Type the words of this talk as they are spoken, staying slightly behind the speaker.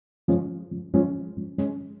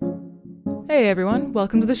Hey everyone,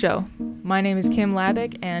 welcome to the show. My name is Kim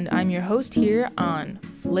Labick, and I'm your host here on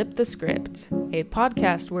Flip the Script, a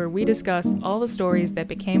podcast where we discuss all the stories that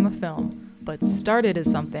became a film, but started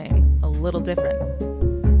as something a little different.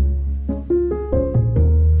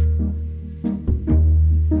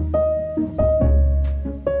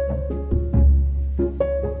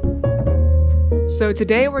 So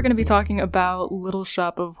today we're going to be talking about Little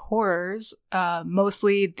Shop of Horrors,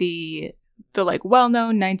 mostly the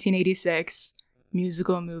well-known 1986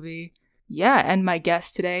 musical movie. Yeah, and my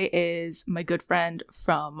guest today is my good friend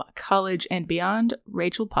from college and beyond,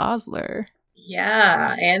 Rachel Posler.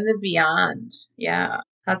 Yeah, and the beyond. Yeah.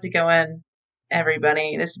 How's it going,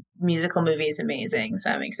 everybody? This musical movie is amazing, so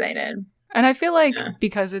I'm excited. And I feel like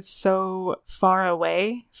because it's so far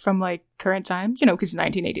away from current time, because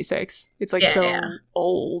 1986, it's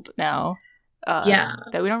old now.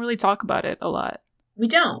 That we don't really talk about it a lot. We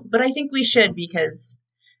don't, but I think we should because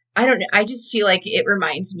I don't know. I just feel like it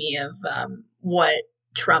reminds me of what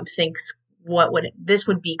Trump thinks. This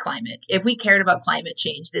would be climate? If we cared about climate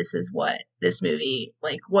change, this is what this movie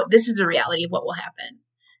this is the reality of what will happen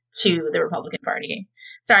to the Republican Party.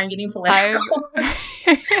 Sorry, I'm getting political.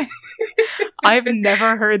 I've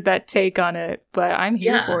never heard that take on it, but I'm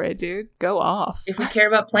here for it, dude. Go off. If we care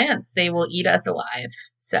about plants, they will eat us alive.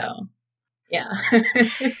 So, yeah.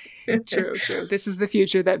 True. This is the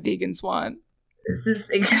future that vegans want. This is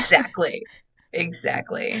exactly.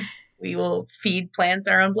 We will feed plants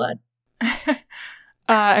our own blood.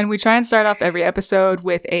 And we try and start off every episode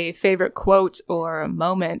with a favorite quote or a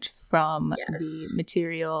moment from the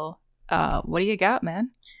material. What do you got,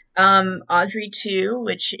 man? Audrey 2,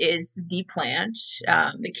 which is the plant,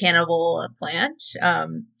 the cannibal plant,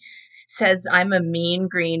 says, "I'm a mean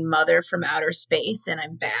green mother from outer space and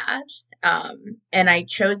I'm bad." And I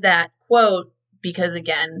chose that quote because,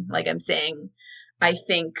 again, like I'm saying, I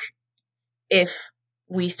think if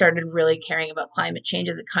we started really caring about climate change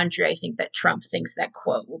as a country, I think that Trump thinks that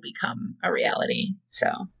quote will become a reality.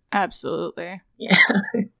 So absolutely. Yeah.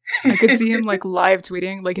 I could see him live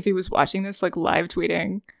tweeting, if he was watching this, live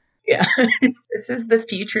tweeting. Yeah. This is the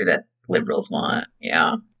future that liberals want.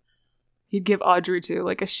 Yeah. He'd give Audrey 2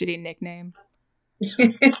 a shitty nickname.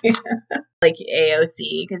 Like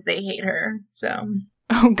AOC because they hate her. So.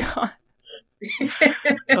 Oh God.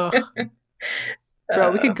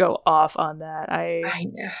 Bro, we could go off on that. I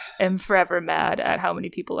am forever mad at how many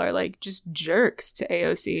people are just jerks to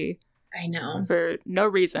AOC. I know. For no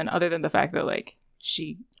reason other than the fact that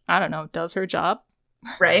she, I don't know, does her job.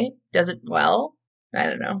 Right? Does it well? I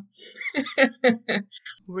don't know.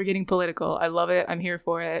 We're getting political. I love it. I'm here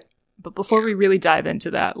for it. But before we really dive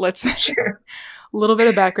into that, let's a little bit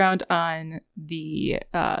of background on the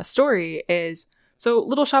story is, so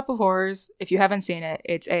Little Shop of Horrors, if you haven't seen it,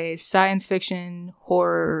 it's a science fiction,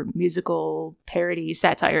 horror, musical, parody,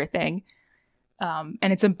 satire thing. And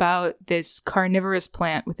it's about this carnivorous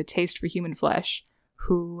plant with a taste for human flesh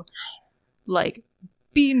who,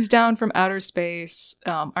 beams down from outer space.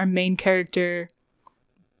 Our main character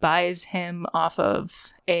buys him off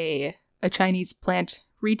of a Chinese plant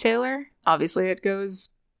retailer. Obviously, it goes,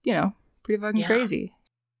 pretty fucking crazy.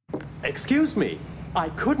 Excuse me. I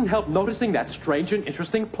couldn't help noticing that strange and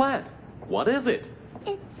interesting plant. What is it?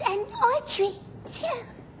 It's an Audrey 2.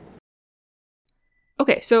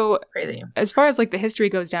 Okay, so crazy. As far as the history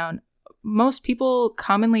goes down, most people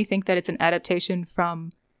commonly think that it's an adaptation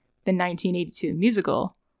from the 1982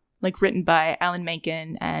 musical, written by Alan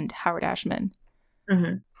Menken and Howard Ashman.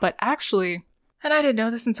 Mm-hmm. But actually, and I didn't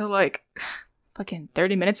know this until fucking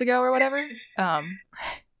 30 minutes ago or whatever.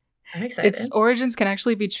 I'm excited. Its origins can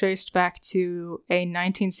actually be traced back to a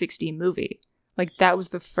 1960 movie. That was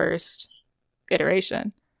the first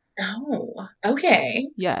iteration. Oh, okay.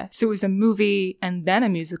 Yeah, so it was a movie and then a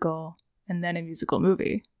musical and then a musical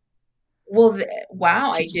movie. Well,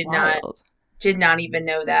 wow, I did not even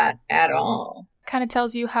know that at all. Kind of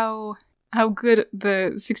tells you how good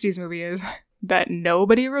the 60s movie is that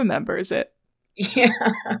nobody remembers it. Yeah.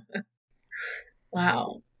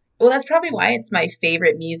 Wow. Well, that's probably why it's my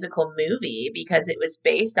favorite musical movie, because it was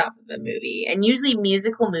based off of a movie. And usually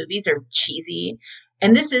musical movies are cheesy.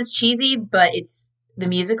 And this is cheesy, but the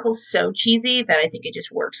musical's so cheesy that I think it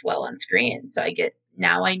just works well on screen. So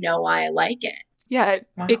now I know why I like it. Yeah,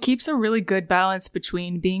 it keeps a really good balance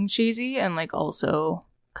between being cheesy and also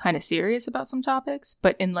kind of serious about some topics,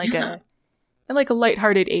 but in a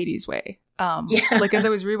lighthearted 80s way. As I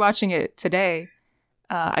was rewatching it today,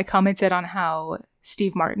 I commented on how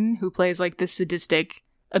Steve Martin, who plays the sadistic,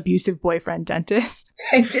 abusive boyfriend dentist,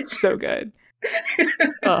 so good.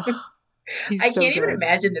 Ugh, I can't even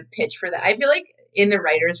imagine the pitch for that. I feel like in the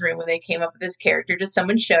writer's room when they came up with this character, just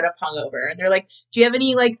someone showed up hungover and they're like, do you have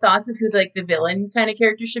any like thoughts of who like the villain kind of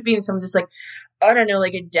character should be? And someone just like, I don't know,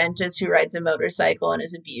 like a dentist who rides a motorcycle and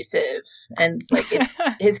is abusive and like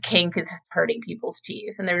his kink is hurting people's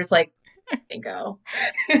teeth. And they're just like, bingo.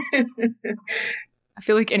 I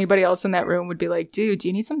feel like anybody else in that room would be like, dude, do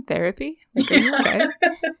you need some therapy? Like, are you okay?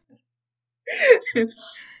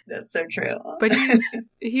 That's so true. But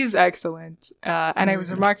he's excellent. And I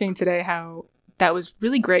was remarking today how that was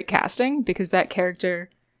really great casting because that character,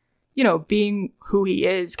 you know, being who he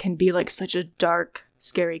is can be like such a dark,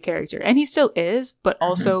 scary character. And he still is, but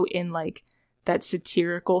also in like that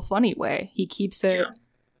satirical, funny way. He keeps it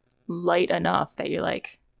light enough that you're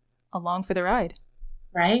like along for the ride.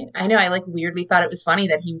 Right? I know. I like weirdly thought it was funny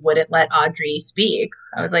that he wouldn't let Audrey speak.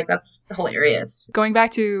 I was like, that's hilarious. Going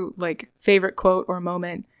back to like favorite quote or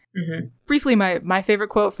moment. Briefly, my favorite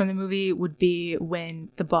quote from the movie would be when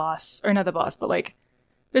the boss, or not the boss, but like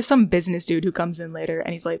there's some business dude who comes in later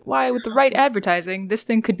and he's like, why, with the right advertising, this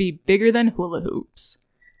thing could be bigger than hula hoops.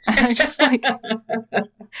 And I just like,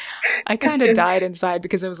 I kind of died inside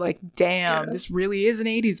because I was like, damn, this really is an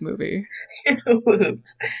 80s movie.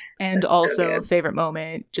 And that's also so favorite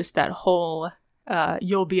moment, just that whole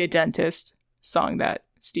You'll Be a Dentist song that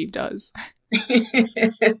Steve does.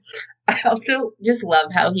 I also just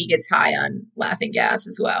love how he gets high on laughing gas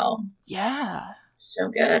as well. Yeah. So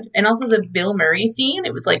good. And also the Bill Murray scene,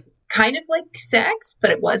 it was like kind of like sex, but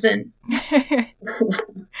it wasn't.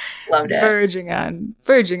 Loved it. Verging on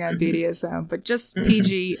BDSM, but just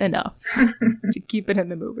PG enough to keep it in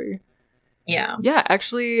the movie. Yeah. Yeah,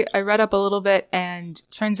 actually, I read up a little bit and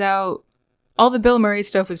turns out all the Bill Murray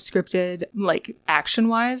stuff was scripted, like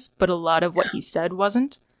action-wise, but a lot of what he said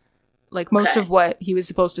wasn't. Like most of what he was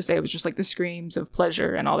supposed to say was just like the screams of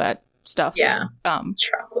pleasure and all that stuff. Yeah.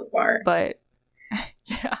 Chocolate bar. But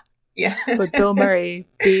yeah. But Bill Murray,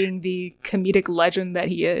 being the comedic legend that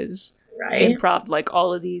he is, improv like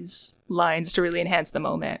all of these lines to really enhance the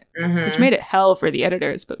moment, which made it hell for the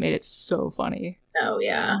editors, but made it so funny. Oh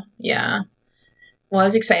yeah. Well, I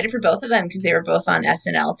was excited for both of them because they were both on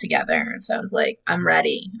SNL together. So I was like, I'm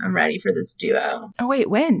ready for this duo. Oh wait,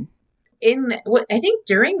 when? I think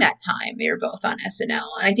during that time they were both on SNL.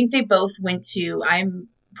 And I think they both went to, I'm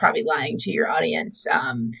probably lying to your audience,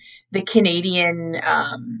 the Canadian,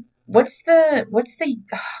 what's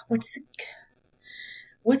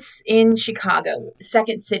in Chicago?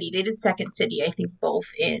 Second City. They did Second City, I think both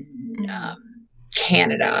in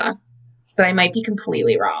Canada. But I might be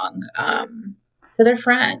completely wrong. So they're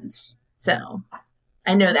friends. So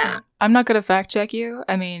I know that. I'm not going to fact check you.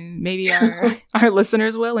 I mean, maybe our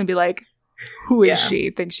listeners will and be like, who is she?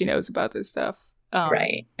 Think she knows about this stuff.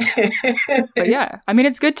 Right. But yeah, I mean,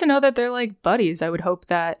 it's good to know that they're like buddies. I would hope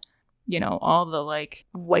that, you know, all the like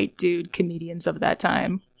white dude comedians of that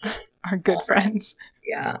time are good friends.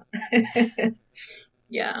 Yeah.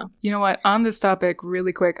 Yeah. You know what? On this topic,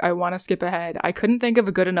 really quick, I want to skip ahead. I couldn't think of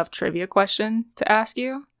a good enough trivia question to ask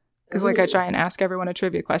you. Because like I try and ask everyone a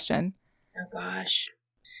trivia question. Oh gosh.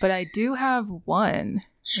 But I do have one.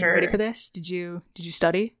 Sure. Are you ready for this? Did you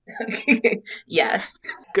study? Yes.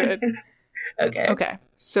 Good. Okay.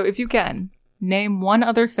 So if you can, name one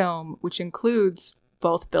other film which includes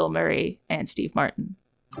both Bill Murray and Steve Martin.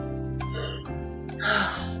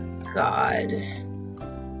 Oh, God.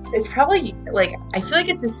 It's probably, like, I feel like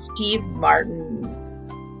it's a Steve Martin,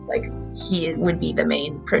 like, he would be the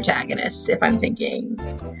main protagonist, if I'm thinking.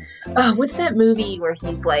 Oh, what's that movie where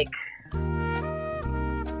he's, like...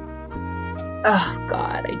 Oh,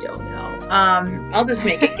 God, I don't know. I'll just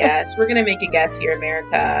make a guess. We're going to make a guess here,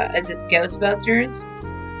 America. Is it Ghostbusters?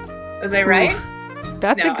 Was I right? Oof.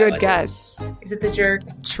 That's a good guess. Is it The Jerk?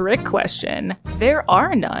 Trick question. There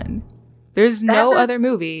are none. There's no other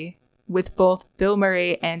movie with both Bill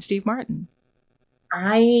Murray and Steve Martin.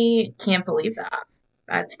 I can't believe that.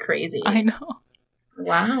 That's crazy. I know.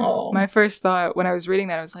 Wow. My first thought when I was reading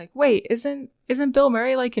that, I was like, wait, isn't Bill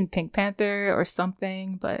Murray like in Pink Panther or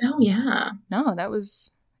something? But oh yeah. No, it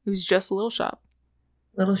was just Little Shop.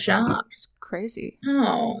 Little Shop. Just crazy.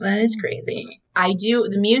 Oh, that is crazy. I do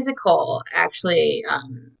the musical actually,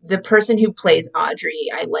 the person who plays Audrey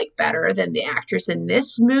I like better than the actress in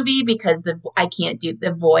this movie because I can't do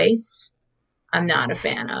the voice. I'm not a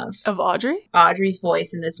fan of Audrey? Audrey's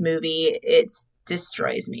voice in this movie. It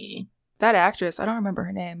destroys me. That actress, I don't remember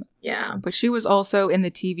her name. Yeah. But she was also in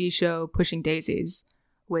the TV show Pushing Daisies,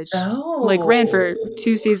 which ran for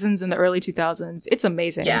 2 seasons in the early 2000s. It's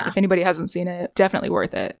amazing. Yeah. If anybody hasn't seen it, definitely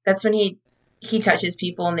worth it. That's when he touches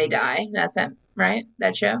people and they die. That's him, right?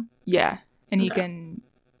 That show? Yeah. And he can,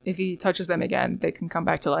 if he touches them again, they can come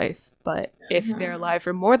back to life. But if they're alive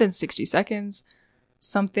for more than 60 seconds,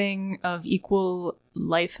 something of equal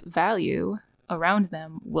life value around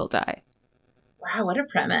them will die. Wow, what a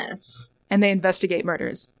premise. And they investigate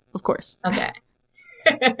murders, of course. Okay.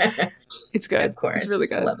 It's good. Of course. It's really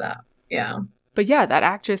good. I love that. Yeah. But yeah, that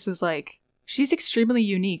actress is like, she's extremely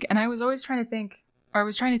unique. And I was always trying to think,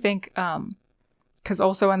 because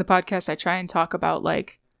also on the podcast, I try and talk about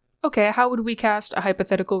like, okay, how would we cast a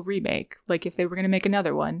hypothetical remake? Like if they were going to make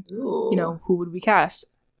another one, Ooh. you know, who would we cast?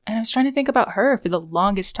 And I was trying to think about her for the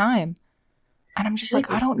longest time. And I'm just like,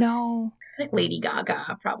 I don't know. Like Lady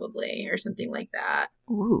Gaga, probably, or something like that.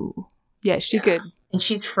 Ooh. Yeah, she could. And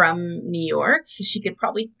she's from New York, so she could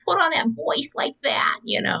probably put on that voice like that,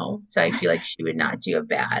 you know? So I feel like she would not do a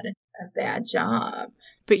bad job.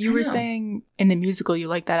 But you were saying in the musical you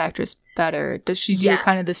like that actress better. Does she do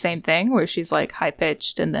kind of the same thing where she's like high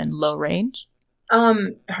pitched and then low range?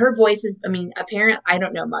 Her voice is, I mean, apparently, I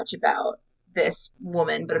don't know much about this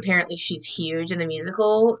woman, but apparently she's huge in the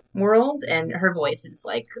musical world, and her voice is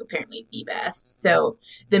like apparently the best. So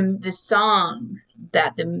the songs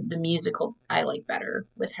that the musical I like better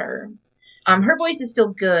with her. Her voice is still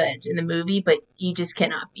good in the movie, but you just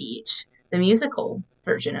cannot beat the musical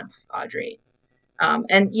version of Audrey.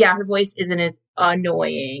 And yeah, her voice isn't as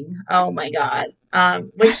annoying. Oh my god.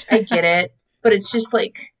 Which I get it, but it's just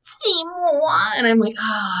like Seymour, and I'm like,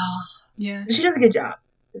 yeah, she does a good job.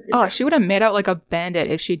 She would have made out like a bandit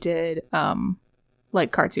if she did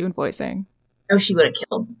like cartoon voicing. Oh, she would have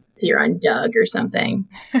killed Theron Doug or something.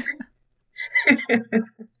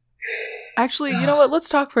 Actually, you know what? Let's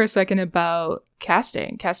talk for a second about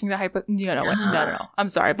casting the No. I'm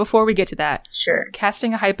sorry. Before we get to that, sure.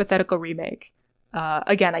 Casting a hypothetical remake.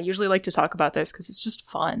 Again, I usually like to talk about this because it's just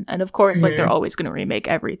fun, and of course, like they're always going to remake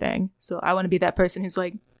everything. So I want to be that person who's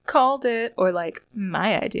like, called it, or like,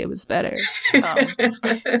 my idea was better.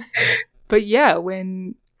 But yeah,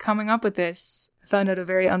 when coming up with this, I found out a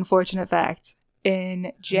very unfortunate fact.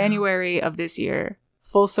 In January of this year,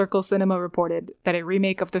 Full Circle Cinema reported that a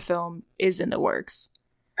remake of the film is in the works.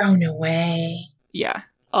 Oh, no way. Yeah,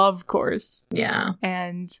 of course. Yeah.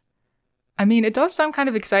 And I mean, it does sound kind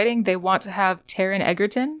of exciting. They want to have Taron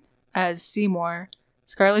Egerton as Seymour,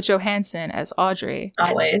 Scarlett Johansson as Audrey.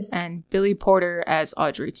 Always. And Billy Porter as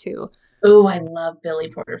Audrey, too. Oh, I love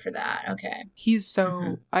Billy Porter for that. Okay. He's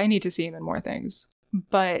so... I need to see him in more things.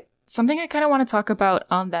 But something I kind of want to talk about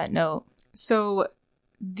on that note. So,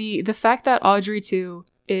 the fact that Audrey 2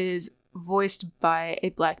 is voiced by a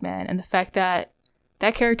black man, and the fact that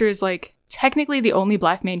that character is, like, technically the only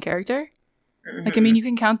black main character. Like, I mean, you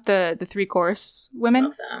can count the 3 chorus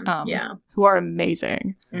women. Who are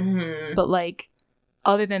amazing. But, like...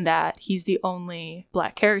 Other than that, he's the only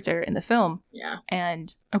black character in the film. Yeah.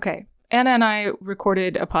 And, okay, Anna and I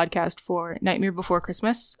recorded a podcast for Nightmare Before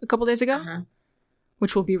Christmas a couple days ago,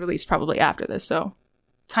 which will be released probably after this, so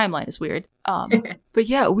timeline is weird. But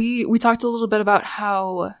yeah, we talked a little bit about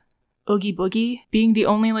how Oogie Boogie, being the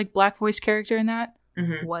only, like, black voice character in that,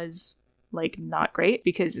 was, like, not great,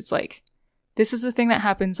 because it's, like, this is a thing that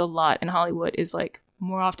happens a lot in Hollywood, is, like,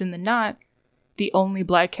 more often than not, the only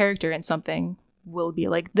black character in something will be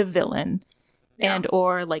like the villain and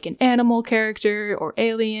or like an animal character or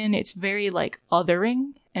alien. It's very like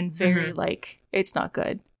othering and very like it's not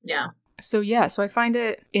good. Yeah. So I find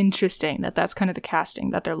it interesting that that's kind of the casting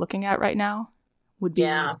that they're looking at right now would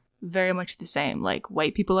be very much the same, like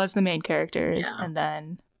white people as the main characters and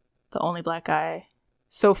then the only black guy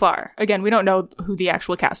so far. Again, we don't know who the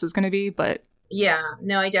actual cast is going to be, but yeah,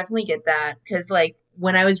 no, I definitely get that, because like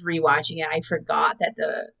when I was rewatching it, I forgot that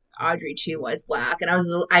the Audrey 2 was black, and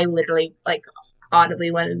I literally like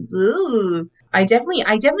audibly went, ooh. I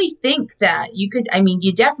definitely think that you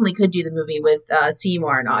definitely could do the movie with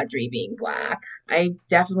Seymour and Audrey being black. I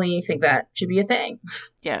definitely think that should be a thing.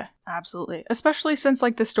 Yeah, absolutely. Especially since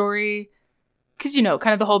like the story, because you know,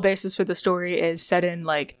 kind of the whole basis for the story is set in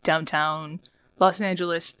like downtown Los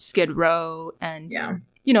Angeles, Skid Row, and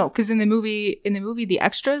you know, because in the movie the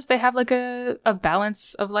extras, they have like a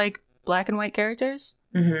balance of like black and white characters.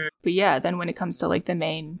 But yeah, then when it comes to like the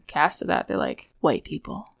main cast of that, they're like white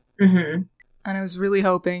people. And I was really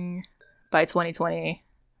hoping by 2020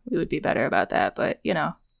 we would be better about that, but you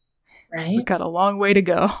know, we got a long way to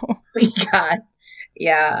go.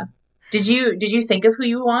 Yeah. Did you think of who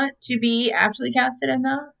you want to be actually casted in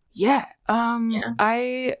that? Yeah.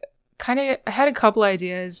 I had a couple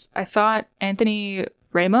ideas. I thought Anthony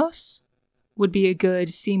Ramos would be a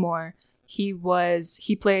good Seymour. He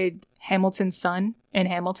played Hamilton's son in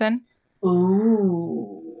Hamilton.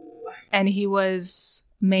 Ooh. And he was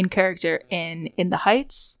main character in The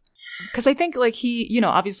Heights. Because I think, like, he, you know,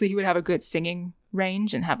 obviously he would have a good singing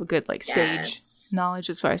range and have a good like stage Yes. knowledge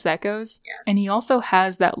as far as that goes. Yes. And he also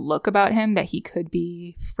has that look about him that he could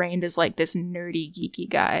be framed as like this nerdy, geeky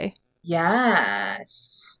guy.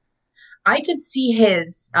 Yes. I could see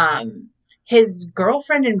his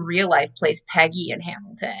girlfriend in real life plays Peggy in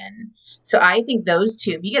Hamilton. So I think those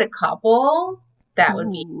two, if you get a couple, that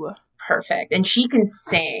would be Ooh. perfect. And she can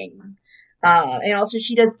sing. And also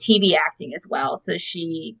she does TV acting as well. So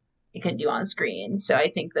she can do on screen. So I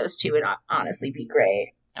think those two would honestly be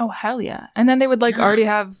great. Oh, hell yeah. And then they would like already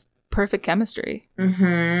have perfect chemistry.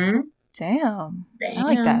 Mm-hmm. Damn. I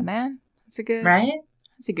like that, man. That's a good, Right?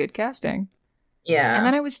 that's a good casting. Yeah. And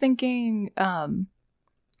then I was thinking,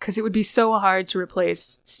 because it would be so hard to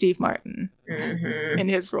replace Steve Martin Mm-hmm. in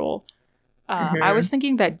his role. I was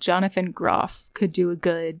thinking that Jonathan Groff could do a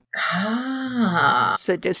good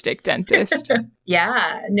sadistic dentist.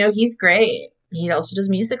 Yeah. No, he's great. He also does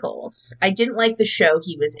musicals. I didn't like the show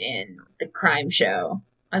he was in, the crime show.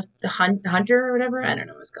 The Hunter or whatever? I don't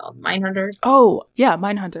know what it's called. Mindhunter? Oh, yeah,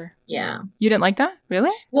 Mindhunter. Yeah. You didn't like that?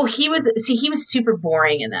 Really? Well, he was super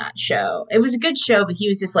boring in that show. It was a good show, but he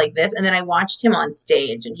was just like this. And then I watched him on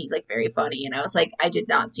stage and he's like very funny. And I was like, I did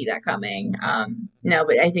not see that coming. No,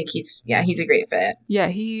 but I think he's a great fit. Yeah,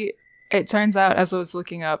 it turns out, as I was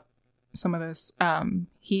looking up some of this,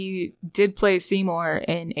 he did play Seymour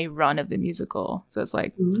in a run of the musical. So it's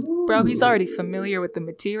like, bro, he's already familiar with the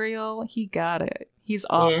material. He got it. He's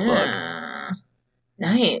off book.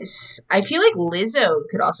 Nice. I feel like Lizzo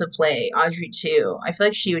could also play Audrey too. I feel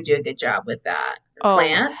like she would do a good job with that. The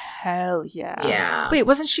Plant? Hell yeah. Yeah. Wait,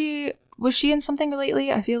 was she in something lately?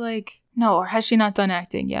 I feel like, no, or has she not done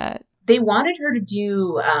acting yet? They wanted her to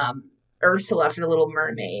do Ursula for The Little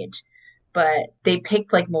Mermaid, but they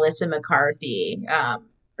picked like Melissa McCarthy.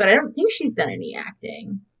 But I don't think she's done any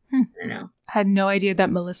acting. I don't know. I had no idea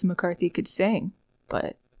that Melissa McCarthy could sing,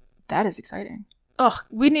 but that is exciting. Oh,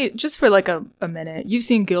 we need, just for like a minute, you've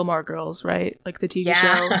seen Gilmore Girls, right? Like the TV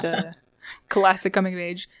show, the classic coming of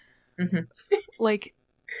age. Mm-hmm. Like,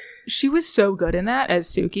 she was so good in that as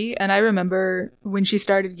Suki, and I remember when she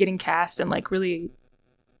started getting cast in like really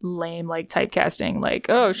lame like typecasting, like,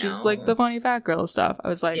 oh, she's like the funny fat girl stuff. I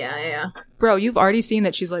was like, yeah. Bro, you've already seen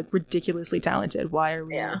that she's like ridiculously talented. Why are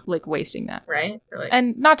we like wasting that? Right? Like,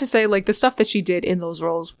 and not to say like the stuff that she did in those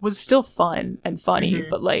roles was still fun and funny,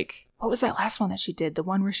 but like, what was that last one that she did? The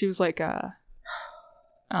one where she was like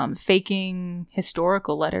faking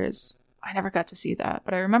historical letters. I never got to see that,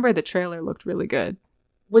 but I remember the trailer looked really good.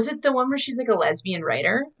 was it the one where she's like a lesbian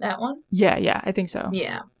writer? That one? Yeah, I think so.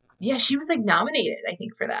 Yeah, she was like nominated, I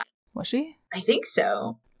think, for that. Was she? I think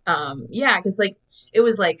so. Yeah, because like it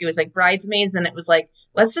was like Bridesmaids, then it was like,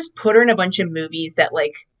 let's just put her in a bunch of movies that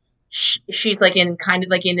like she's like in kind of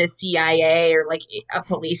like in the CIA or like a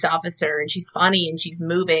police officer, and she's funny and she's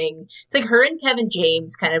moving. It's like her and Kevin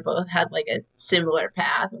James kind of both had like a similar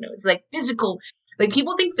path when it was like physical. Like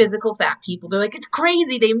people think physical fat people, they're like, it's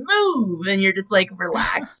crazy, they move, and you're just like,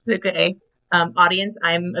 relaxed, okay. Audience,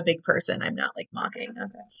 I'm a big person. I'm not like mocking.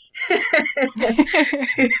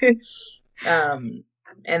 Okay.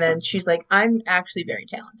 And then she's like, I'm actually very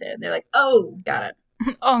talented. And they're like, oh, got it.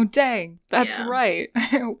 Oh, dang. That's right.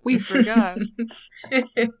 We forgot.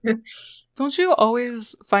 Don't you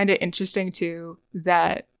always find it interesting, too,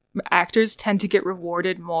 that actors tend to get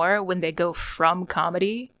rewarded more when they go from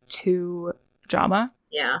comedy to drama?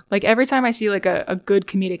 Yeah. Like, every time I see, like, a good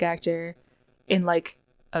comedic actor in, like,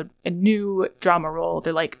 a new drama role,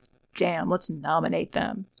 they're like, damn, let's nominate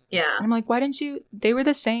them. Yeah. And I'm like, why didn't you? They were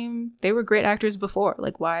the same. They were great actors before.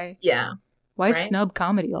 Like, why? Yeah. Why snub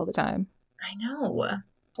comedy all the time? I know.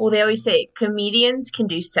 Well, they always say comedians can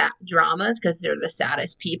do dramas because they're the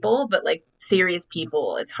saddest people, but like serious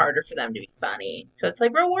people, it's harder for them to be funny. So it's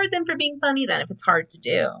like, reward them for being funny then if it's hard to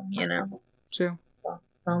do, you know? True. So,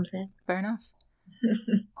 that's all I'm saying. Fair enough.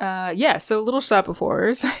 So Little Shop of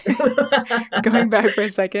Horrors. Going back for a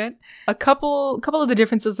second. A couple of the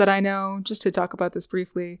differences that I know, just to talk about this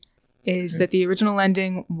briefly, is that the original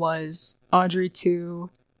ending was Audrey 2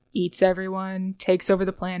 eats everyone, takes over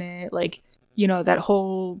the planet, like, you know, that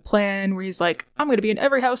whole plan where he's like, I'm going to be in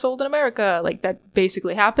every household in America. Like, that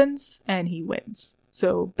basically happens, and he wins.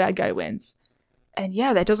 So, bad guy wins. And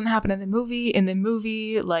yeah, that doesn't happen in the movie. In the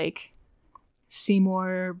movie, like,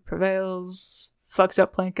 Seymour prevails, fucks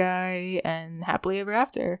up Plant Guy, and happily ever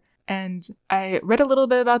after. And I read a little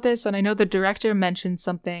bit about this, and I know the director mentioned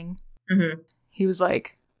something. Mm-hmm. He was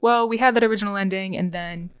like, well, we had that original ending, and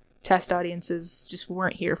then test audiences just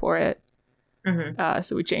weren't here for it. Mm-hmm.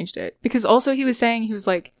 So we changed it. Because also he was saying, he was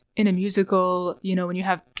like, in a musical, you know, when you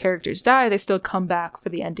have characters die, they still come back for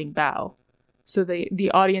the ending bow. So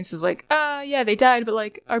the audience is like, yeah, they died, but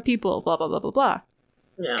like our people, blah, blah, blah, blah, blah.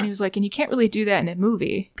 Yeah. And he was like, and you can't really do that in a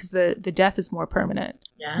movie because the death is more permanent.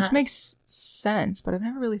 Yes. Which makes sense, but I've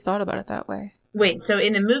never really thought about it that way. Wait, so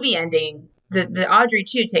in the movie ending, the Audrey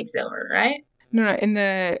 2 takes over, right? No, in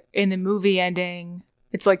the movie ending,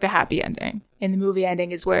 it's like the happy ending. In the movie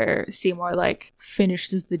ending is where Seymour like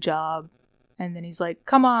finishes the job, and then he's like,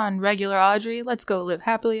 "Come on, regular Audrey, let's go live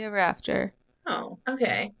happily ever after." Oh,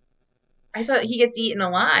 okay. I thought he gets eaten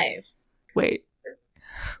alive. Wait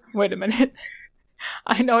a minute.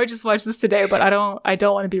 I know I just watched this today, but I don't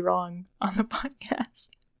want to be wrong on the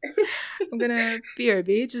podcast. I'm gonna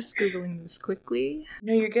BRB, just Googling this quickly.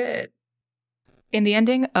 No, you're good. In the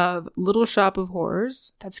ending of Little Shop of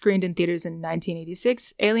Horrors, that screened in theaters in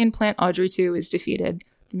 1986, alien plant Audrey 2 is defeated.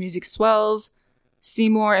 The music swells.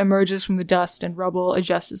 Seymour emerges from the dust and rubble,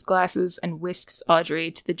 adjusts his glasses, and whisks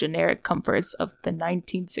Audrey to the generic comforts of the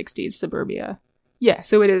 1960s suburbia. Yeah,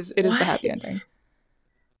 so it is the happy ending.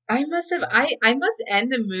 I must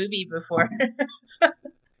end the movie before.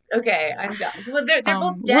 Okay, I'm done. Well, they're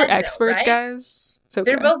both dead. We're experts, right? guys. It's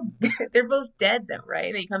okay. They're both dead though,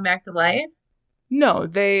 right? They come back to life. No,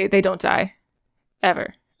 they don't die.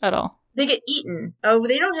 Ever. At all. They get eaten. Oh,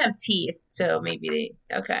 they don't have teeth, so maybe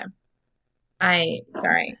they... Okay.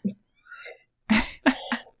 Sorry.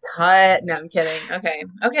 Cut. No, I'm kidding.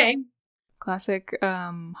 Okay. Classic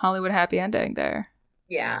Hollywood happy ending there.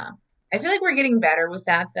 Yeah. I feel like we're getting better with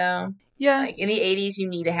that, though. Yeah. Like, in the 80s, you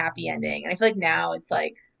need a happy ending. And I feel like now it's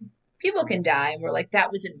like, people can die, and we're like,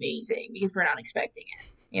 that was amazing, because we're not expecting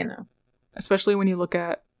it, you know? Especially when you look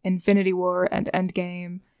at Infinity War and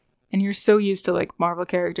Endgame, and you're so used to like Marvel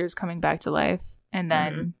characters coming back to life, and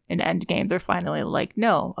then in Endgame they're finally like,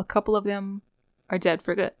 no, a couple of them are dead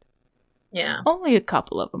for good. Yeah. Only a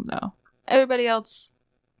couple of them though. Everybody else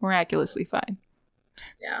miraculously fine.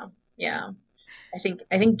 Yeah. I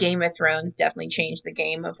think Game of Thrones definitely changed the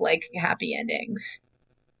game of like happy endings.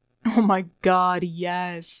 Oh my god,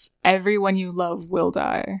 yes. Everyone you love will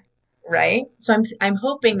die. Right? So I'm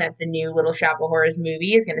hoping that the new Little Shop of Horrors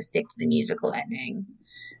movie is going to stick to the musical ending.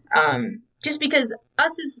 Just because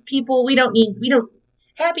us as people,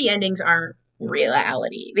 happy endings aren't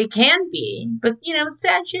reality. They can be, but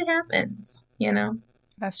sad shit happens,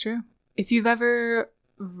 That's true. If you've ever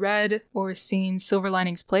read or seen Silver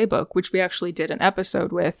Linings Playbook, which we actually did an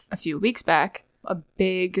episode with a few weeks back, a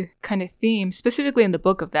big kind of theme, specifically in the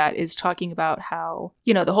book of that, is talking about how,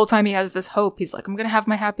 the whole time he has this hope, he's like, I'm going to have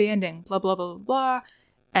my happy ending, blah, blah, blah, blah, blah.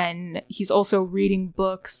 And he's also reading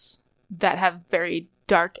books that have very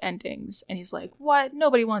dark endings. And he's like, what?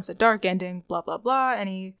 Nobody wants a dark ending, blah, blah, blah. And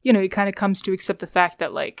he kind of comes to accept the fact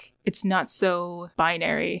that, like, it's not so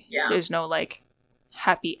binary. Yeah. There's no, like,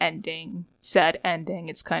 happy ending, sad ending.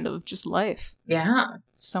 It's kind of just life. Yeah.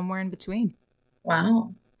 Somewhere in between.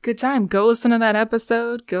 Wow. Good time. Go listen to that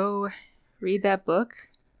episode. Go read that book.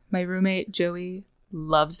 My roommate, Joey,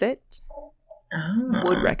 loves it. Oh.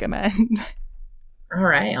 Would recommend. All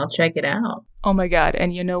right. I'll check it out. Oh my god.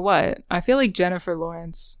 And you know what? I feel like Jennifer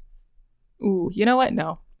Lawrence. Ooh, you know what?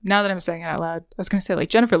 No. Now that I'm saying it out loud, I was going to say, like,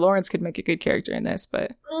 Jennifer Lawrence could make a good character in this,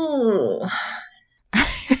 but... Ooh.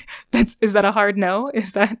 Is that a hard no?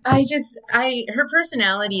 Is that... Her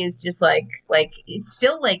personality is just like, it's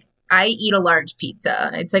still like, I eat a large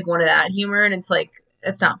pizza. It's like one of that humor, and it's like,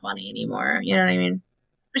 it's not funny anymore. You know what I mean?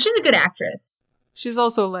 But she's a good actress. She's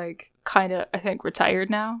also, like, kind of, I think, retired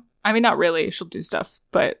now. I mean, not really. She'll do stuff,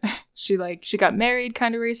 but she got married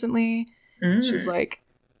kind of recently. She's like,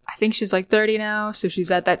 I think she's like 30 now, so she's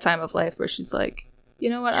at that time of life where she's like, you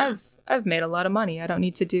know what? Yeah. I've made a lot of money. I don't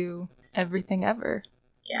need to do everything ever.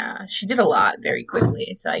 Yeah, she did a lot very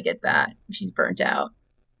quickly, so I get that. She's burnt out.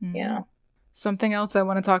 Yeah. Something else I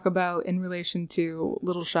want to talk about in relation to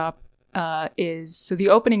Little Shop is, so the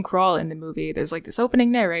opening crawl in the movie, there's like this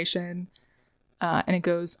opening narration, and it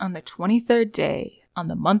goes, on the 23rd day, on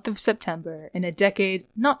the month of September, in a decade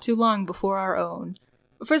not too long before our own.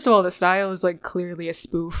 First of all, the style is like clearly a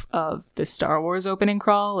spoof of the Star Wars opening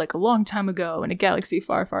crawl, like a long time ago in a galaxy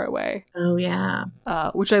far, far away. Oh, yeah.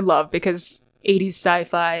 Which I love because 80s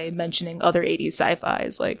sci-fi mentioning other 80s sci-fi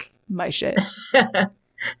is like my shit.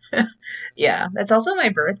 Yeah, that's also my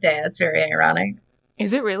birthday. That's very ironic.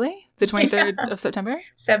 Is it really? The 23rd of September?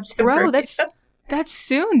 September. Bro, that's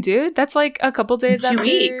soon, dude. That's like a couple days after. 2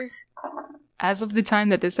 weeks. As of the time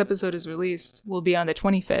that this episode is released, we'll be on the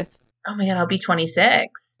 25th. Oh my god, I'll be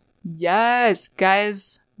 26. Yes,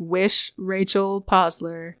 guys, wish Rachel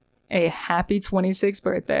Posler a happy 26th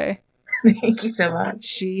birthday. Thank you so much.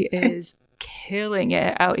 She is killing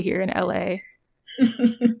it out here in LA.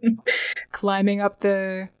 Climbing up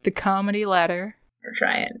the comedy ladder. We're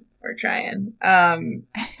trying. We're trying.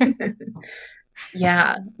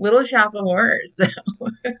 Yeah, Little Shop of Horrors,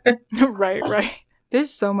 though. Right.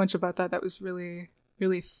 There's so much about that was really,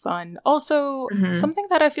 really fun. Also, something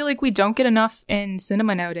that I feel like we don't get enough in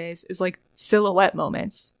cinema nowadays is like silhouette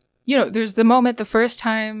moments. You know, there's the moment the first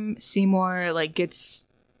time Seymour like gets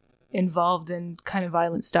involved in kind of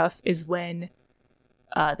violent stuff is when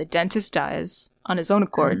the dentist dies on his own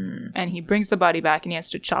accord, and he brings the body back and he has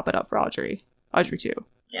to chop it up for Audrey too.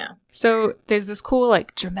 Yeah. So there's this cool,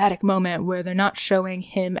 like, dramatic moment where they're not showing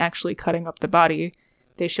him actually cutting up the body.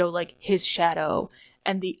 They show, like, his shadow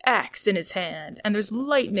and the axe in his hand, and there's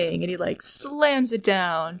lightning, and he, like, slams it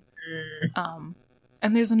down.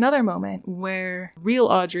 And there's another moment where real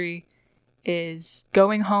Audrey is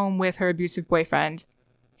going home with her abusive boyfriend,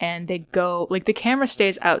 and they go, like, the camera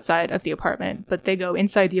stays outside of the apartment, but they go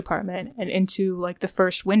inside the apartment and into, like, the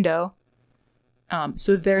first window.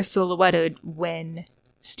 So they're silhouetted when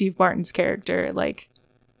Steve Martin's character, like,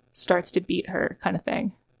 starts to beat her kind of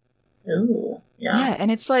thing. Ooh, yeah. Yeah,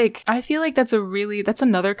 and it's like, I feel like that's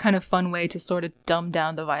another kind of fun way to sort of dumb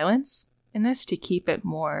down the violence in this to keep it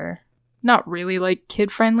more, not really, like,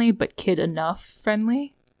 kid-friendly, but kid-enough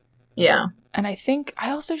friendly. Yeah. And I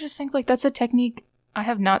also just think, like, that's a technique I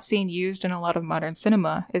have not seen used in a lot of modern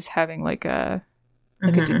cinema, is having, like, a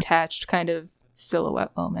detached kind of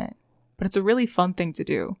silhouette moment. But it's a really fun thing to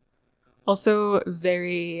do. Also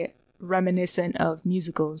very reminiscent of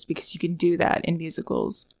musicals, because you can do that in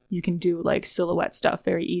musicals. You can do like silhouette stuff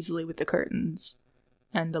very easily with the curtains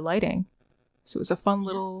and the lighting. So it was a fun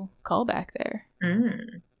little callback there.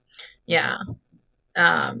 Yeah.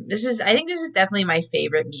 I think this is definitely my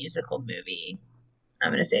favorite musical movie.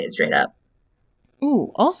 I'm going to say it straight up.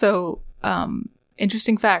 Ooh, also,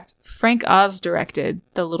 interesting fact, Frank Oz directed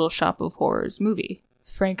the Little Shop of Horrors movie.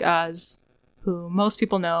 Frank Oz, who most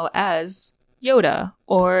people know as Yoda,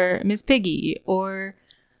 or Miss Piggy, or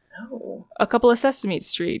a couple of Sesame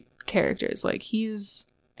Street characters. Like, he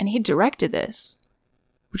directed this,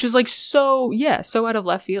 which is like so out of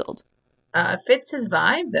left field. Fits his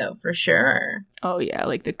vibe, though, for sure. Oh yeah,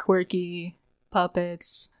 like the quirky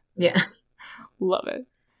puppets. Yeah. Love it.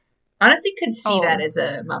 Honestly, could see that as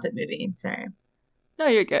a Muppet movie. Sorry. No,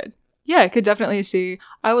 you're good. Yeah, I could definitely see.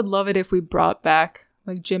 I would love it if we brought back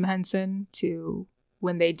like Jim Henson to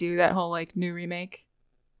when they do that whole like new remake.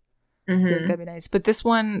 I think that'd be nice. But this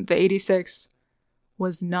one, the 86,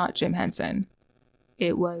 was not Jim Henson.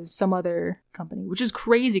 It was some other company, which is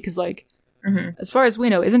crazy because like, as far as we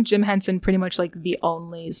know, isn't Jim Henson pretty much like the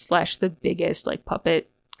only / the biggest like puppet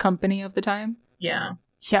company of the time? Yeah.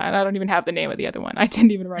 Yeah, and I don't even have the name of the other one. I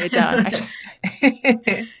didn't even write it down.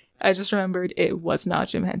 I just remembered it was not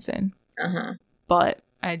Jim Henson. But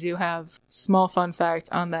I do have small fun fact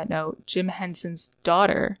on that note. Jim Henson's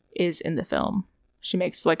daughter is in the film. She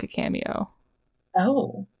makes like a cameo.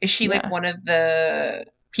 Oh, is she like one of the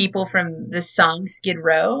people from the song Skid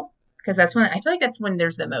Row? Because I feel like that's when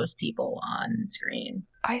there's the most people on screen.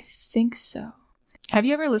 I think so. Have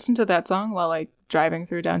you ever listened to that song while like driving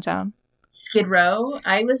through downtown? Skid Row?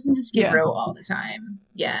 I listen to Skid Row all the time.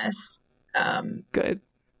 Yes. Good.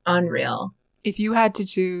 Unreal. If you had to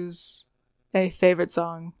choose a favorite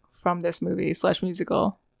song from this movie /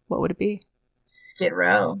 musical, what would it be? Skid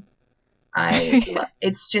Row.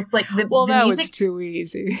 It's just like the that music was too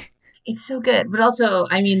easy. It's so good. But also,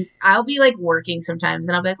 I mean, I'll be like working sometimes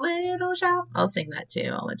and I'll be like, Little Shop. I'll sing that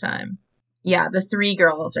too all the time. Yeah, the three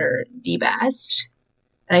girls are the best.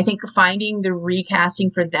 And I think finding the recasting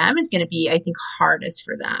for them is going to be, I think, hardest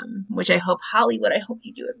for them, which I hope Hollywood, I hope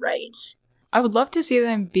you do it right. I would love to see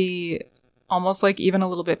them be almost like even a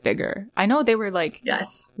little bit bigger. I know they were like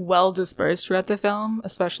well dispersed throughout the film,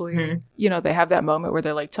 especially, you know, they have that moment where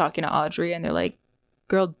they're like talking to Audrey and they're like,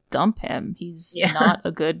 girl, dump him. He's not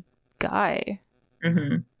a good guy.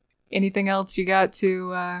 Anything else you got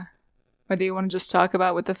to, or do you want to just talk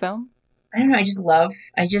about with the film? I don't know. I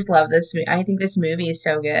just love this movie. I think this movie is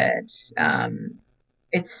so good. I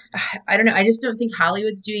don't know. I just don't think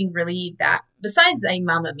Hollywood's doing really that. Besides,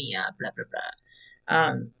 Mamma Mia, blah blah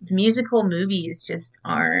blah. Musical movies just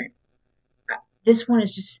aren't. This one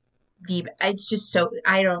is just deep. It's just so.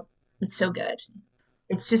 It's so good.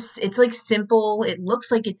 It's like simple. It looks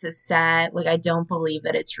like it's a set. Like I don't believe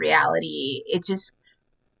that it's reality. It's just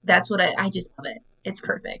that's what I just love it. It's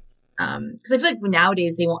perfect. Because I feel like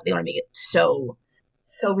nowadays they want to make it so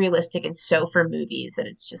realistic and so for movies that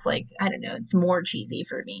it's just like, I don't know, it's more cheesy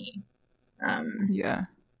for me. Yeah.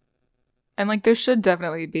 And like there should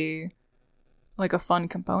definitely be like a fun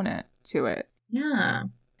component to it. Yeah.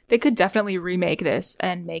 They could definitely remake this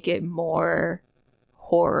and make it more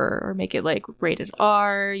horror or make it like rated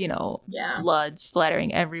R, Yeah. blood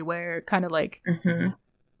splattering everywhere, kind of like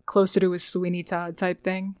closer to a Sweeney Todd type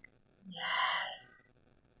thing. Yes.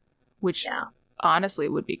 Which Yeah. honestly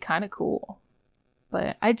would be kind of cool.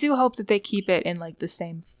 But I do hope that they keep it in like the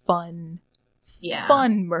same fun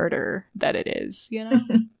murder that it is,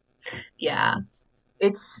 Yeah.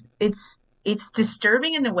 It's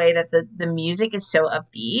disturbing in the way that the music is so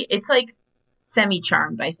upbeat. It's like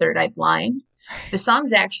Semi-Charmed by Third Eye Blind. The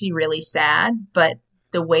song's actually really sad, but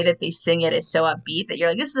the way that they sing it is so upbeat that you're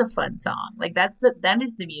like, this is a fun song. Like that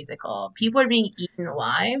is the musical. People are being eaten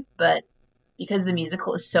alive, but because the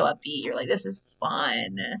musical is so upbeat, you're like, this is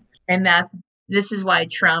fun. And this is why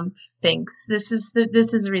Trump thinks this is the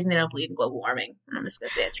reason they don't believe in global warming. And I'm just gonna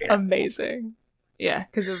say it straight up. Amazing. Yeah,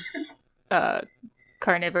 because of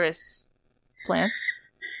carnivorous plants.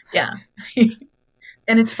 Yeah.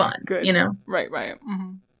 And it's fun. Good. Right.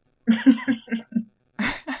 Mm-hmm.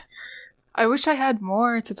 I wish I had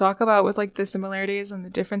more to talk about with like the similarities and the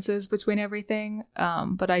differences between everything,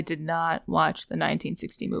 but I did not watch the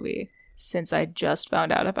 1960 movie since I just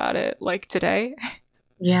found out about it like today.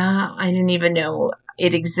 Yeah, I didn't even know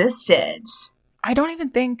it existed. I don't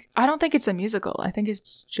think it's a musical. I think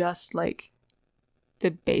it's just like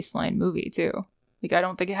the baseline movie too. Like I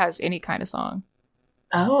don't think it has any kind of song.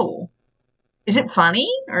 Oh. Is it funny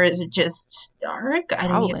or is it just dark?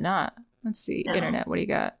 Probably not. Let's see. No. Internet, what do you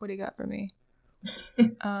got? What do you got for me?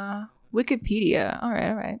 Wikipedia. All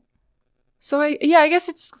right. So I guess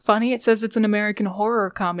it's funny. It says it's an American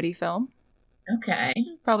horror comedy film. Okay.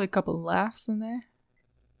 Probably a couple of laughs in there.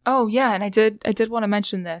 Oh yeah, and I did want to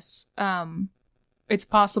mention this. It's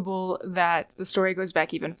possible that the story goes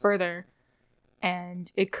back even further,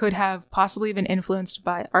 and it could have possibly been influenced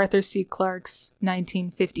by Arthur C. Clarke's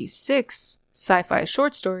 1956 sci-fi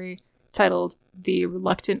short story titled The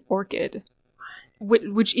Reluctant Orchid,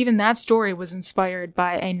 which even that story was inspired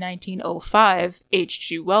by a 1905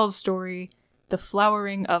 H.G. Wells story, The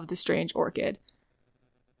Flowering of the Strange Orchid.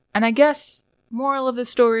 And I guess moral of the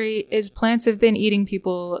story is plants have been eating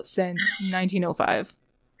people since 1905.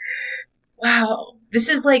 Wow. This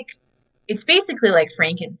is like, it's basically like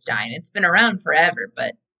Frankenstein. It's been around forever,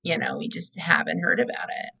 but, we just haven't heard about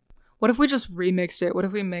it. What if we just remixed it? What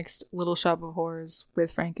if we mixed Little Shop of Horrors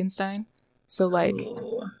with Frankenstein? So, like,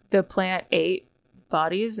 the plant ate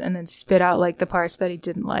bodies and then spit out, like, the parts that he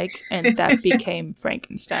didn't like, and that became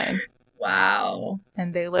Frankenstein. Wow.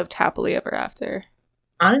 And they lived happily ever after.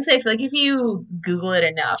 Honestly, I feel like if you Google it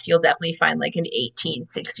enough, you'll definitely find, like, an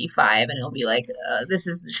 1865, and it'll be like, this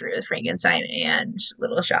is the truth. Frankenstein and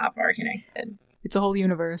Little Shop are connected. It's a whole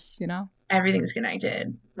universe, Everything's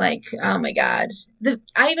connected. Like, oh my God.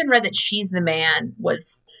 I even read that She's the Man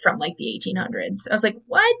was from like the 1800s. I was like,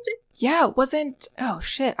 what? Yeah, it wasn't. Oh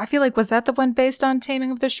shit. I feel like, was that the one based on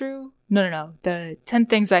Taming of the Shrew? No. The 10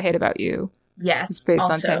 Things I Hate About You. Yes. It's based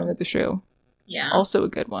on Taming of the Shrew. Yeah. Also a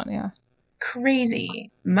good one, yeah.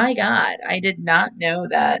 Crazy. My God. I did not know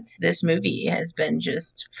that this movie has been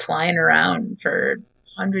just flying around for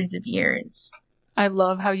hundreds of years. I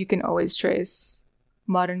love how you can always trace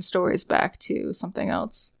modern stories back to something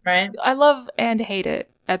else. Right? I love and hate it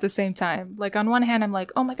at the same time. Like, on one hand, I'm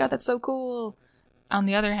like, oh my God, that's so cool. On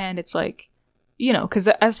the other hand, it's like, because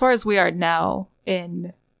as far as we are now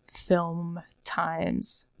in film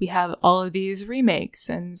times, we have all of these remakes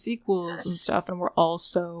and sequels and stuff, and we're all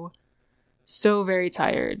so very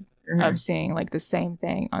tired of seeing like the same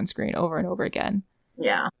thing on screen over and over again.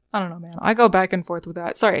 Yeah. I don't know, man. I go back and forth with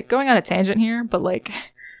that. Sorry, going on a tangent here, but like...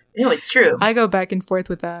 No, it's true. I go back and forth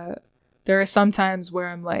with that. There are some times where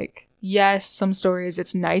I'm like, yes, some stories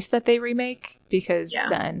it's nice that they remake, because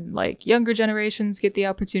then like younger generations get the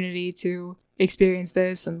opportunity to experience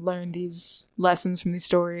this and learn these lessons from these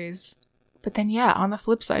stories. But then on the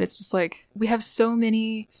flip side, it's just like we have so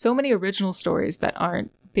many original stories that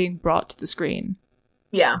aren't being brought to the screen.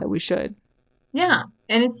 Yeah. That we should. Yeah.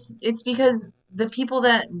 And it's because the people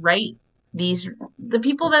that write the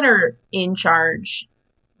people that are in charge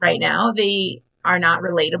right now, they are not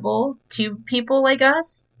relatable to people like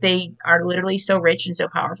us. They are literally so rich and so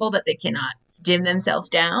powerful that they cannot dim themselves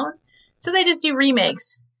down. So they just do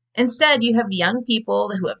remakes. Instead, you have young people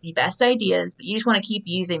who have the best ideas, but you just want to keep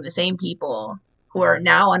using the same people who are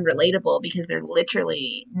now unrelatable because they're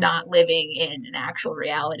literally not living in an actual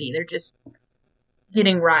reality. They're just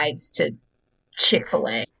getting rides to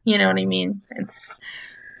Chick-fil-A. You know what I mean? It's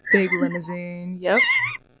big limousine. Yep.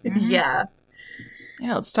 Mm-hmm. Yeah.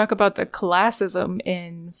 Yeah, let's talk about the classism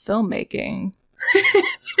in filmmaking.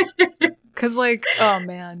 Because, like, oh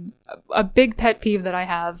man, a big pet peeve that I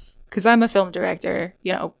have, because I'm a film director,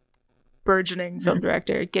 burgeoning film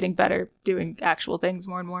director, getting better, doing actual things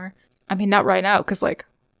more and more. I mean, not right now, because, like,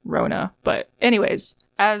 Rona. But anyways,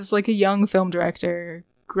 as, like, a young film director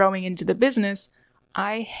growing into the business,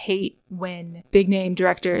 I hate when big-name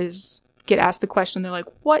directors get asked the question, they're like,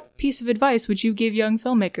 what piece of advice would you give young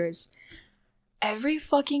filmmakers? Every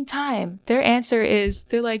fucking time, their answer is,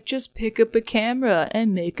 they're like, just pick up a camera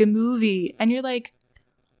and make a movie. And you're like,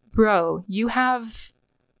 bro, you're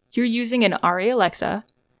using an Arri Alexa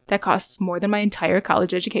that costs more than my entire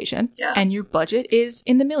college education. Yeah. And your budget is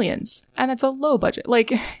in the millions. And it's a low budget.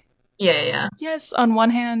 Like, Yeah. yes, on one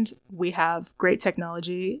hand, we have great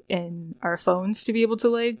technology in our phones to be able to,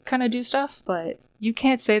 like, kind of do stuff. But you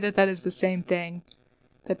can't say that that is the same thing,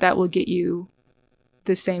 that will get you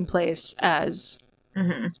the same place as,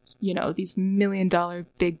 you know, these $1 million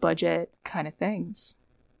big budget kind of things.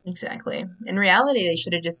 Exactly. In reality, they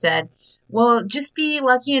should have just said, well, just be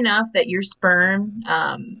lucky enough that your sperm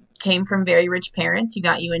came from very rich parents who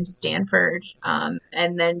got you into Stanford.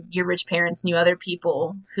 And then your rich parents knew other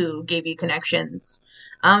people who gave you connections.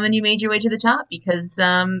 And you made your way to the top because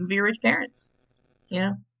of your rich parents. You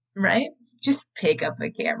know? Right? Just pick up a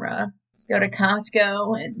camera. Just go to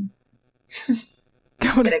Costco and...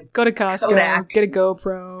 Go to Costco, Kodak. Get a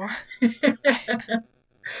GoPro.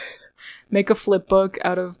 Make a flip book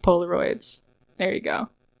out of Polaroids. There you go.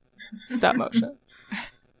 Stop motion.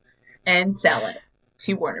 And sell it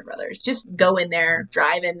to Warner Brothers. Just go in there,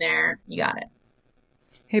 drive in there. You got it.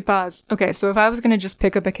 Hey, pause. Okay, so if I was going to just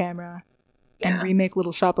pick up a camera and Yeah. remake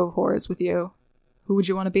Little Shop of Horrors with you, who would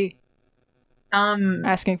you want to be?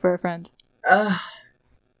 Asking for a friend.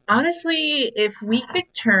 Honestly, if we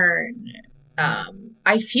could turn...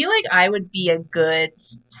 I feel like I would be a good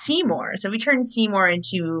Seymour. So we turn Seymour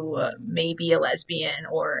into maybe a lesbian,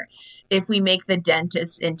 or if we make the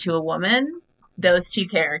dentist into a woman, those two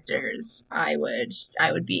characters I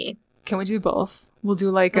would be. Can we do both? We'll do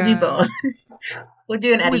like We'll do both. We'll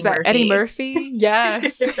do an Who Eddie was that? Murphy. Eddie Murphy?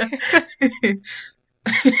 Yes.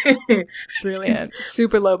 Brilliant.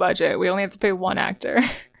 Super low budget. We only have to pay one actor.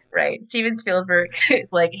 Right. Steven Spielberg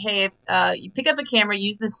is like, hey, you pick up a camera,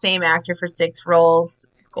 use the same actor for 6 roles.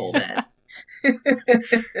 Golden.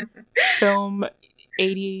 Film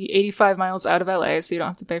 85 miles out of LA, so you don't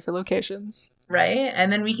have to pay for locations. Right?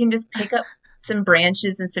 And then we can just pick up some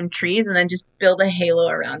branches and some trees and then just build a halo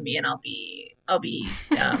around me, and I'll be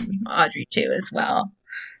Audrey too as well.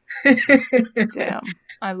 Damn.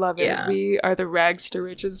 I love it. Yeah. We are the rags to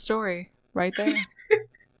riches story right there.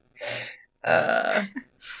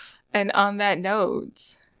 And on that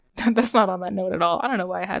note, that's not on that note at all. I don't know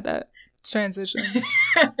why I had that transition.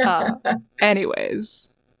 Anyways,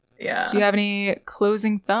 Yeah. do you have any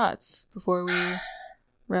closing thoughts before we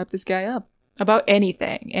wrap this guy up? About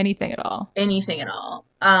anything at all. Anything at all.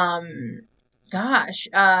 Gosh.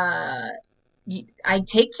 I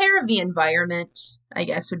take care of the environment, I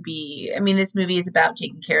guess would be, I mean, this movie is about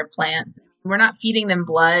taking care of plants. We're not feeding them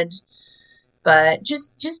blood, but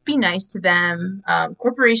just be nice to them.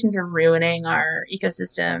 Corporations are ruining our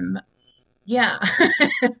ecosystem. Yeah.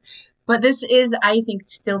 But this is, I think,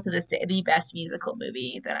 still to this day, the best musical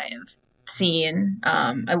movie that I have seen.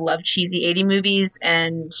 I love cheesy 80 movies,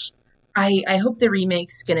 and I hope the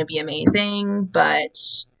remake's going to be amazing, but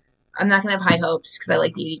I'm not going to have high hopes because I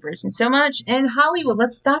like the 80 version so much. And Hollywood,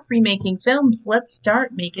 let's stop remaking films. Let's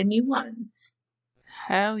start making new ones.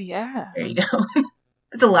 Hell yeah. There you go.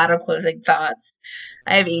 That's a lot of closing thoughts.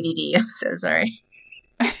 I have ADD. I'm so sorry.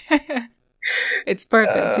 It's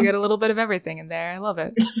perfect. You get a little bit of everything in there. I love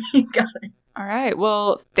it. You got it. All right.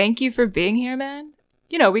 Well, thank you for being here, man.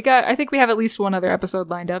 You know, I think we have at least one other episode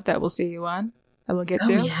lined up that we'll see you on. That we'll get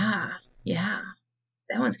to. Oh, yeah. Yeah.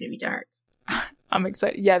 That one's going to be dark. I'm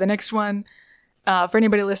excited. Yeah, the next one, for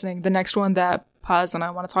anybody listening, the next one that Paz and I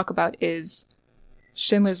want to talk about is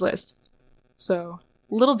Schindler's List. So,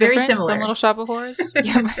 a little Very different similar. from Little Shop of Horrors.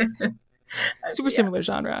 Yeah, super similar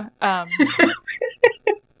genre.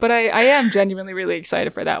 But I am genuinely really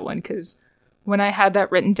excited for that one, because when I had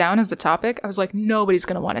that written down as a topic, I was like, nobody's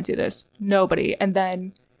going to want to do this. Nobody. And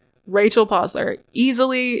then Rachel Posler,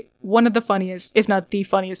 easily one of the funniest, if not the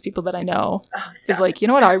funniest people that I know, is like, you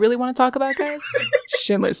know what I really want to talk about, guys?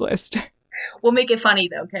 Schindler's List. We'll make it funny,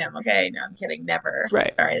 though, Kim. Okay? No, I'm kidding. Never.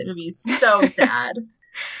 Right. Sorry, that would be so sad.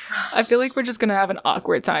 I feel like we're just going to have an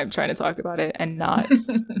awkward time trying to talk about it and not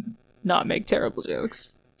make terrible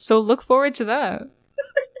jokes. So look forward to that.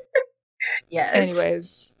 Yes.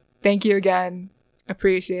 Anyways, thank you again.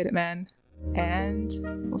 Appreciate it, man. And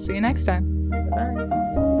we'll see you next time. Bye.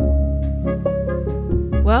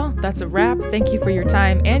 Well, that's a wrap. Thank you for your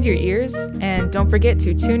time and your ears. And don't forget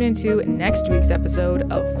to tune into next week's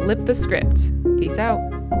episode of Flip the Script. Peace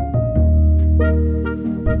out.